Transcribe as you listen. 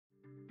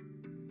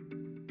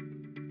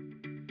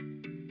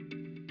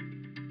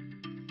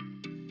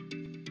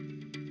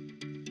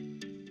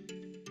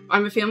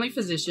I'm a family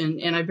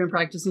physician and I've been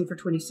practicing for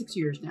 26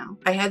 years now.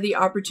 I had the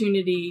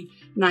opportunity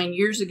 9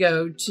 years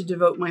ago to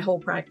devote my whole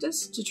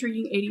practice to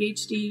treating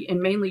ADHD and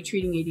mainly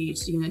treating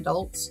ADHD in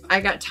adults. I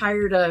got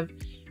tired of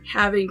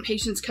having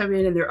patients come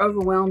in and they're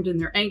overwhelmed and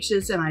they're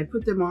anxious, and I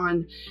put them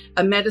on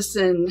a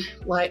medicine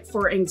like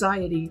for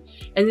anxiety,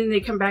 and then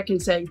they come back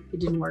and say, it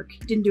didn't work,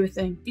 didn't do a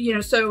thing. You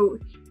know, so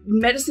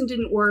medicine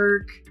didn't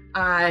work.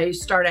 I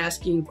start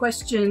asking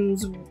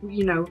questions,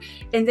 you know,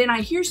 and then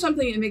I hear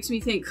something that makes me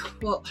think,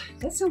 well,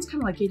 that sounds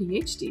kind of like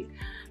ADHD.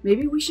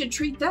 Maybe we should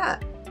treat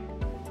that.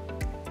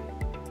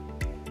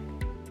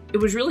 It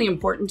was really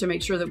important to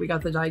make sure that we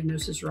got the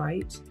diagnosis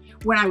right.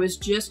 When I was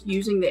just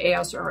using the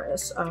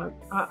ASRS,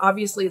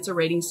 obviously it's a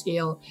rating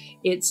scale,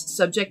 it's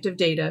subjective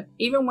data.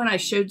 Even when I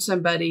showed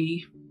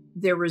somebody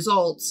their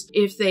results,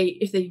 if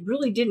they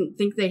really didn't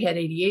think they had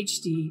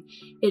ADHD,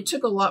 it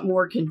took a lot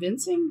more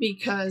convincing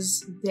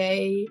because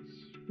they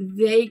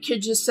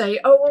could just say,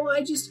 oh, well,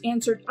 I just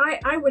answered,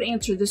 I would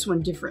answer this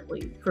one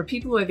differently. For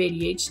people who have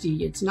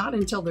ADHD, it's not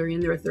until they're in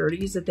their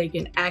 30s that they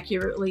can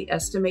accurately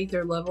estimate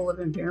their level of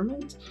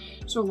impairment.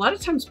 So a lot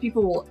of times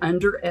people will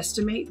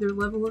underestimate their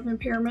level of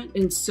impairment.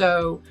 And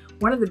so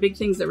one of the big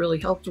things that really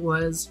helped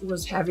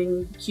was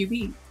having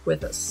QB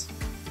with us.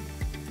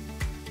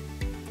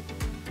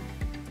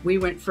 We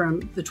went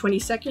from the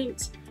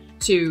 22nd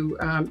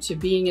to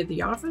being at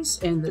the office,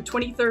 and the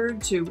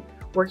 23rd to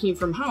working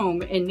from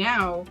home. And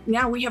now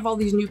we have all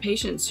these new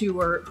patients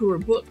who are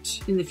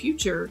booked in the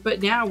future,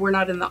 but now we're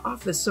not in the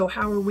office. So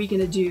how are we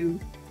going to do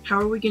a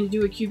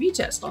QB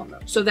test on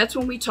them? So that's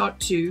when we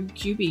talked to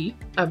QB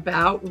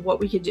about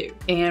what we could do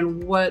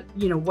and what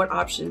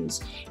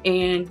options.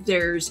 And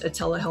there's a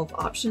telehealth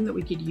option that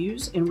we could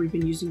use, and we've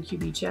been using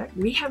QB Check.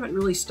 We haven't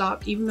really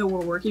stopped, even though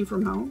we're working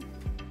from home.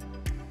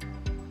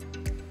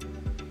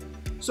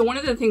 So one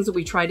of the things that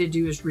we try to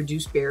do is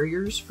reduce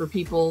barriers for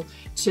people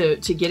to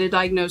get a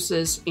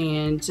diagnosis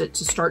and to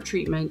start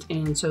treatment,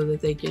 and so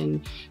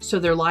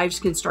their lives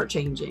can start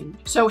changing.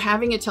 So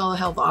having a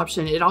telehealth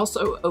option, it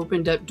also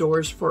opened up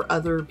doors for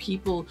other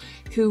people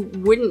who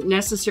wouldn't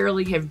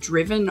necessarily have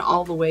driven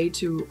all the way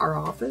to our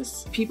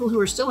office. People who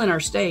are still in our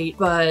state,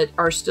 but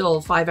are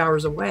still 5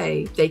 hours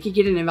away, they could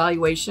get an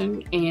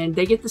evaluation and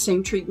they get the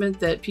same treatment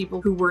that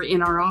people who were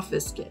in our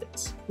office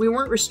get. We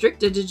weren't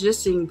restricted to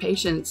just seeing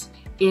patients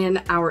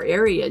in our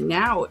area.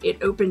 Now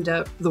it opened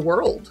up the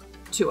world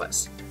to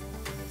us.